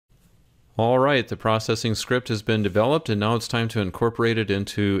All right, the processing script has been developed, and now it's time to incorporate it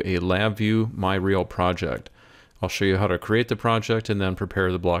into a LabVIEW myRIO project. I'll show you how to create the project and then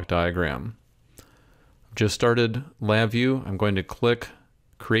prepare the block diagram. I've just started LabVIEW. I'm going to click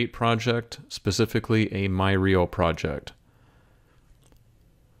Create Project, specifically a myRIO project.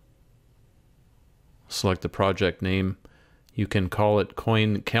 Select the project name. You can call it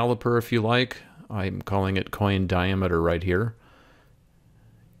coin caliper if you like. I'm calling it coin diameter right here.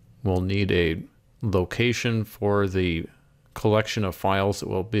 We'll need a location for the collection of files that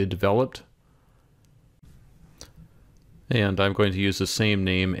will be developed. And I'm going to use the same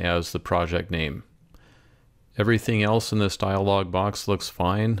name as the project name. Everything else in this dialog box looks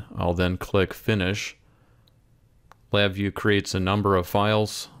fine. I'll then click Finish. LabVIEW creates a number of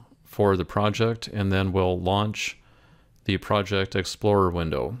files for the project, and then we'll launch the Project Explorer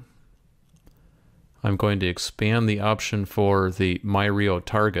window. I'm going to expand the option for the myRIO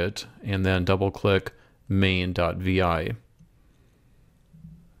target and then double-click main.vi.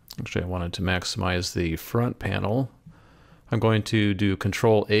 Actually, I wanted to maximize the front panel. I'm going to do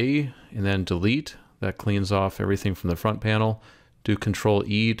Control-A and then delete. That cleans off everything from the front panel. Do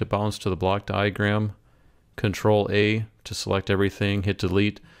Control-E to bounce to the block diagram. Control-A to select everything, hit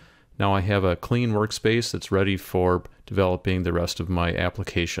delete. Now I have a clean workspace that's ready for developing the rest of my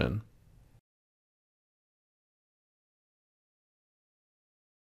application.